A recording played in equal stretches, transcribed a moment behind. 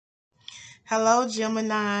Hello,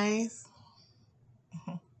 Geminis.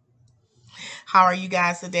 How are you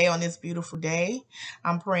guys today on this beautiful day?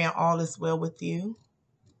 I'm praying all is well with you.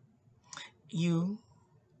 You.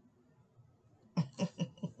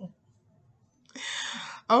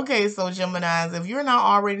 Okay, so Geminis, if you're not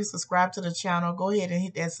already subscribed to the channel, go ahead and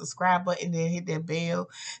hit that subscribe button, then hit that bell,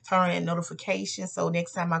 turn on that notification. So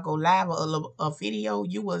next time I go live a video,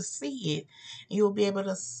 you will see it. And you'll be able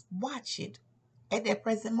to watch it at that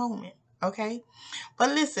present moment. Okay?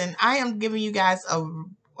 But listen, I am giving you guys a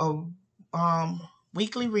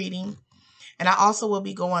weekly reading. And I also will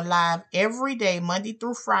be going live every day, Monday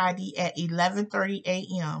through Friday at 11:30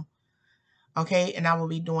 a.m. Okay. And I will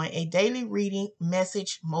be doing a daily reading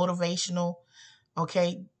message motivational.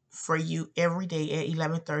 Okay. For you every day at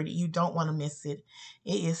 11:30. You don't want to miss it.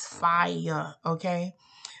 It is fire. Okay.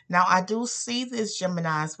 Now, I do see this,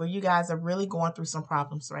 Geminis, where you guys are really going through some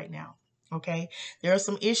problems right now. Okay. There are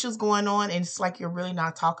some issues going on, and it's like you're really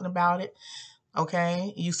not talking about it.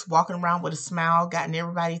 Okay, you walking around with a smile, gotten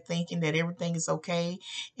everybody thinking that everything is okay,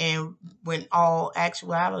 and when all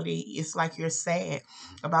actuality, it's like you're sad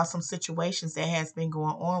about some situations that has been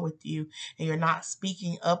going on with you, and you're not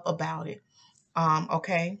speaking up about it.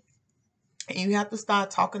 Okay, and you have to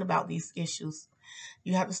start talking about these issues.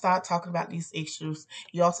 You have to start talking about these issues.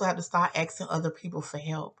 You also have to start asking other people for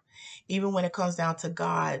help, even when it comes down to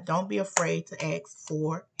God. Don't be afraid to ask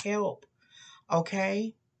for help.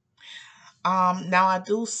 Okay. Now I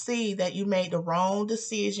do see that you made the wrong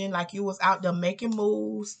decision, like you was out there making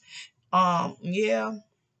moves. Yeah,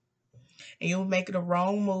 and you were making the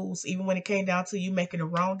wrong moves, even when it came down to you making the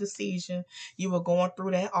wrong decision. You were going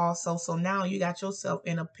through that also. So now you got yourself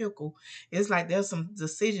in a pickle. It's like there's some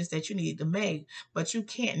decisions that you need to make, but you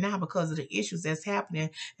can't now because of the issues that's happening.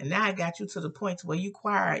 And now I got you to the point where you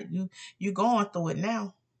quiet. You going through it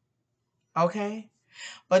now. Okay.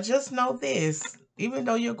 But just know this, even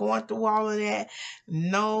though you're going through all of that,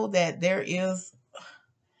 know that there is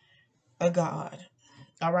a God.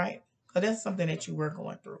 All right? Because that's something that you were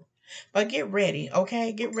going through. But get ready,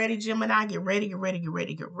 okay? Get ready, Gemini. Get ready, get ready, get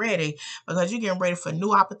ready, get ready. Because you're getting ready for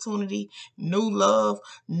new opportunity, new love,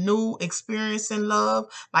 new experience in love.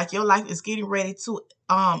 Like your life is getting ready to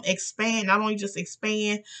expand, not only just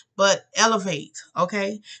expand, but elevate.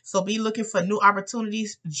 Okay. So be looking for new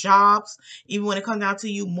opportunities, jobs, even when it comes down to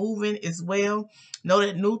you moving as well. Know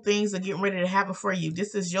that new things are getting ready to happen for you.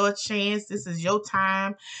 This is your chance. This is your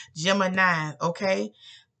time, Gemini. Okay.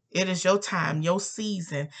 It is your time, your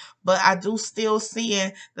season. But I do still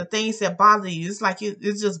seeing the things that bother you. It's like it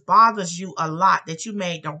just bothers you a lot that you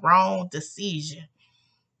made the wrong decision.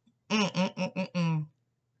 Mm-mm-mm-mm-mm.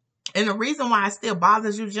 And the reason why it still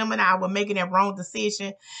bothers you, Gemini, with making that wrong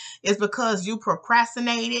decision is because you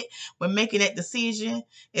procrastinated when making that decision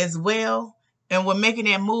as well. And when making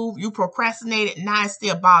that move, you procrastinated. Now it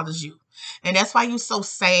still bothers you. And that's why you so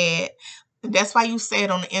sad. That's why you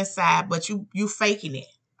sad on the inside, but you faking it.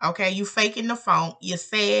 Okay, you faking the phone. You're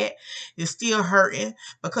sad. You're still hurting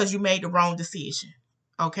because you made the wrong decision.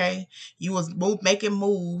 Okay, you was making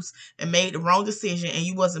moves and made the wrong decision, and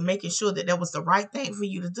you wasn't making sure that that was the right thing for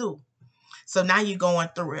you to do. So now you're going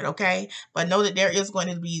through it, okay? But know that there is going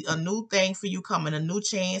to be a new thing for you coming, a new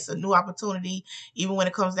chance, a new opportunity, even when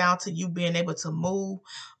it comes down to you being able to move.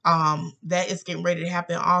 That is getting ready to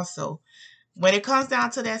happen also. When it comes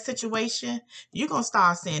down to that situation, you're going to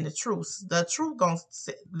start saying the truth. The truth going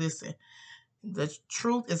to, listen, the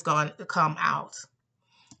truth is going to come out.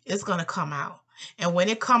 It's going to come out. And when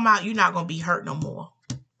it come out, you're not going to be hurt no more.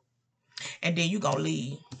 And then you're going to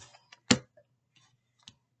leave.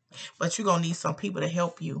 But you're going to need some people to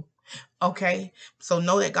help you. Okay, so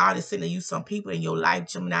know that God is sending you some people in your life,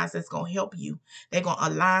 Geminis, that's going to help you. They're going to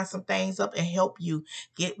align some things up and help you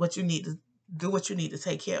get what you need to do, what you need to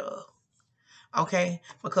take care of. Okay,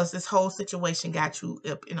 because this whole situation got you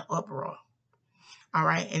up in an uproar. All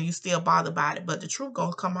right, and you still bothered by it, but the truth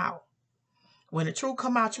going to come out. When the truth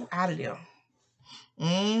come out, you out of there.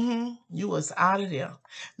 You was out of there.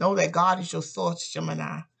 Know that God is your source,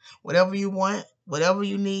 Gemini. Whatever you want, whatever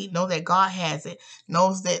you need, know that God has it.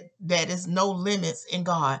 Knows that is no limits in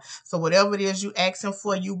God. So whatever it is you asking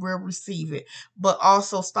for, you will receive it. But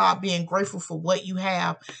also start being grateful for what you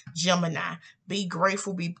have, Gemini. Be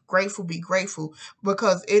grateful, be grateful, be grateful.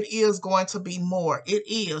 Because it is going to be more. It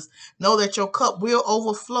is. Know that your cup will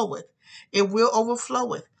overflow it. It will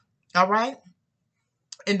overflow it. All right?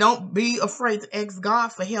 And don't be afraid to ask God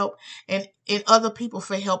for help and other people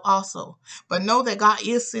for help also. But know that God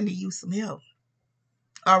is sending you some help.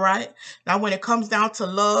 All right. Now, when it comes down to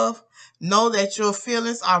love, know that your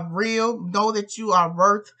feelings are real. Know that you are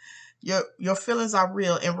worth Your feelings are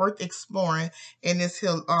real and worth exploring in this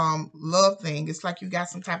here love thing. It's like you got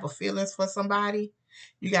some type of feelings for somebody.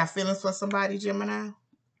 You got feelings for somebody, Gemini.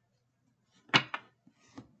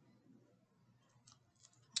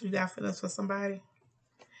 You got feelings for somebody.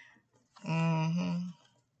 Mm-hmm.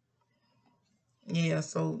 Yeah.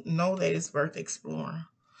 So know that it's worth exploring.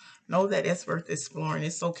 Know that it's worth exploring.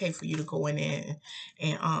 It's okay for you to go in there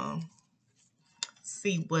and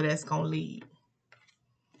see where that's gonna lead.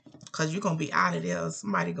 Cause you're gonna be out of there.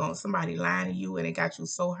 Somebody lying to you and it got you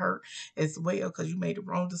so hurt as well because you made the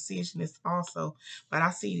wrong decision. It's also, but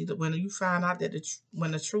I see that when you find out that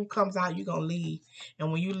when the truth comes out, you're gonna leave, and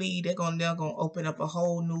when you leave, they're gonna open up a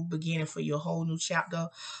whole new beginning for you, a whole new chapter.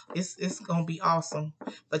 It's gonna be awesome.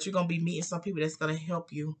 But you're gonna be meeting some people that's gonna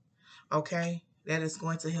help you. Okay, that is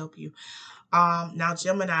going to help you. Now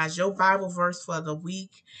Gemini's, your Bible verse for the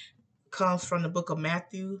week comes from the book of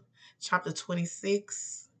Matthew, chapter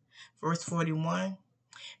 26, verse 41.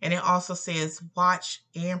 And it also says, watch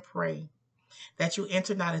and pray that you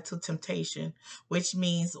enter not into temptation, which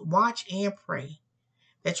means watch and pray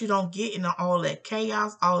that you don't get into all that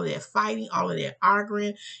chaos, all of that fighting, all of that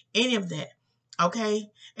arguing, any of that. Okay?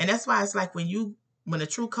 And that's why it's like when the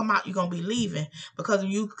truth come out, you're gonna be leaving. Because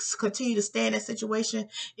when you continue to stay in that situation,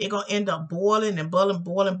 it's gonna end up boiling and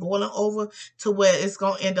boiling over to where it's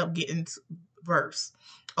gonna end up getting worse.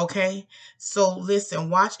 Okay, so listen,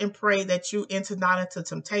 watch and pray that you enter not into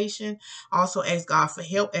temptation. Also ask God for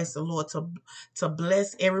help, ask the Lord to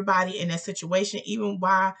bless everybody in that situation, even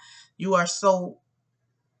while you are so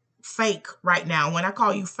fake right now. When I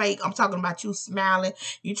call you fake, I'm talking about you smiling.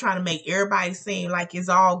 You trying to make everybody seem like it's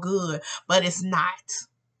all good, but it's not.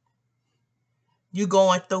 You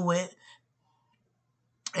going through it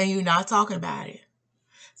and you're not talking about it.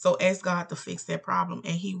 So ask God to fix that problem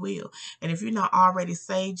and he will. And if you're not already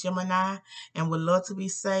saved, Gemini, and would love to be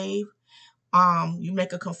saved, you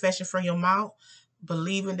make a confession from your mouth,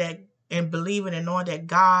 believing and knowing that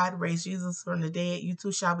God raised Jesus from the dead, you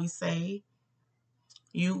too shall be saved.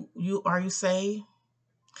 You are you saved?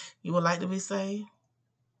 You would like to be saved?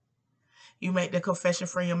 You make the confession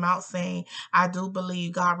from your mouth saying, I do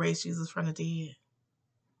believe God raised Jesus from the dead.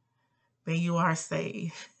 Then you are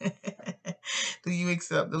saved. Do you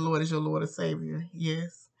accept the Lord as your Lord and Savior?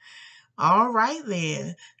 Yes. All right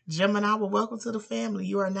then. Gemini, well, welcome to the family.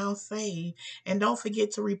 You are now saved. And don't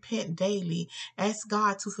forget to repent daily. Ask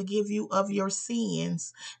God to forgive you of your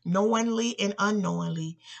sins, knowingly and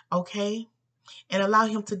unknowingly. Okay? And allow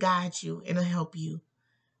him to guide you and to help you.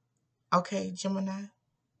 Okay, Gemini?